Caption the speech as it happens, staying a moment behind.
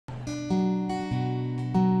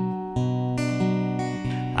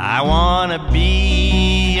I wanna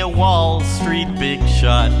be a Wall Street big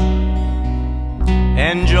shot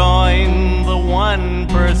and join the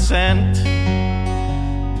 1%.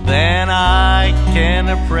 Then I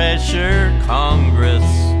can pressure Congress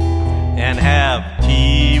and have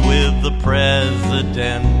tea with the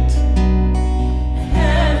president.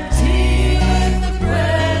 Have tea with the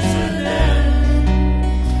president.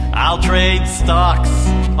 I'll trade stocks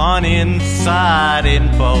on inside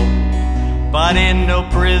info, but in no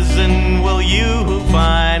prison will you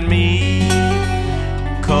find me.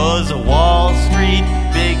 'Cause a Wall Street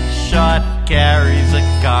big shot carries a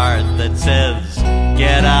card that says,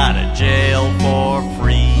 get out of jail for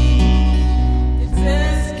free. It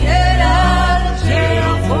says, get out of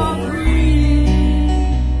jail for free.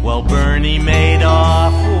 Well, Bernie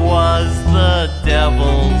Madoff was the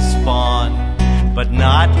devil's spawn, but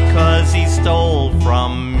not 'cause he stole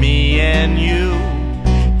from me and you.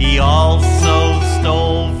 He also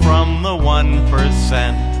stole from the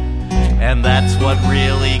 1%, and that's what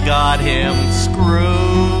really got him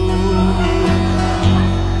screwed.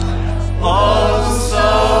 Oh, so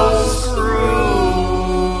screwed.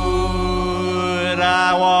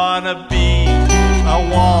 I wanna be a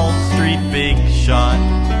Wall Street big shot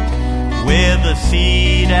with a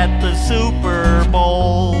seat at the Super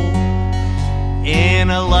Bowl, in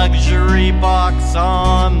a luxury box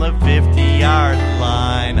on the 50-yard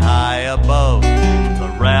line, high above the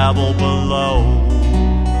rabble below.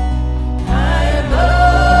 High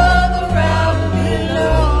above the rabble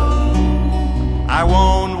below. I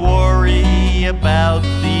won't worry about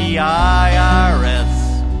the IRS.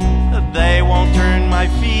 They won't turn my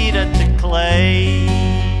feet to clay.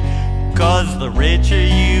 'Cause the richer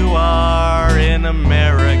you are in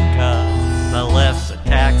America, the less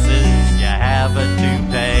taxes you have to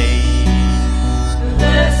pay. The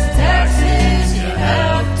less taxes you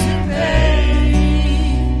have to pay.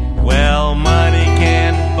 Well, money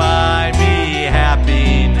can't buy me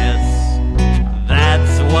happiness.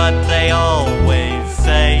 That's what they always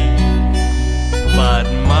say. But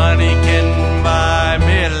money can buy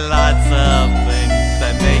me lots of things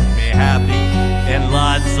that make me happy in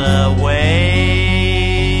lots of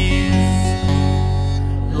ways.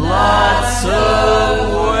 Lots of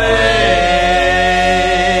ways.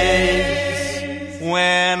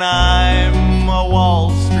 When I'm a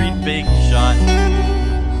Wall Street big shot,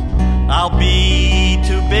 I'll be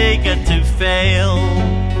too big to fail.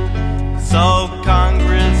 So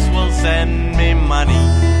Congress will send me money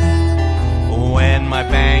when my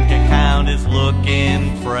bank account is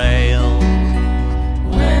looking frail.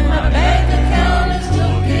 When my bank account is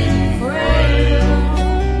looking frail.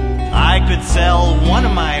 I could sell one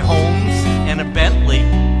of my homes and a Bentley,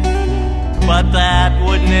 but that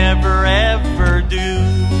would never ever do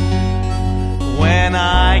when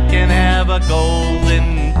I can have a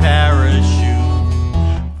golden parachute.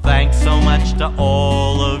 Thanks so much to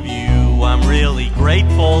all of you, I'm really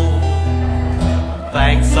grateful.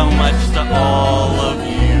 Thanks so much to all of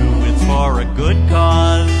you, it's for a good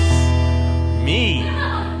cause, me.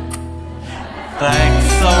 Thanks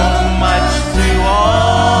so much.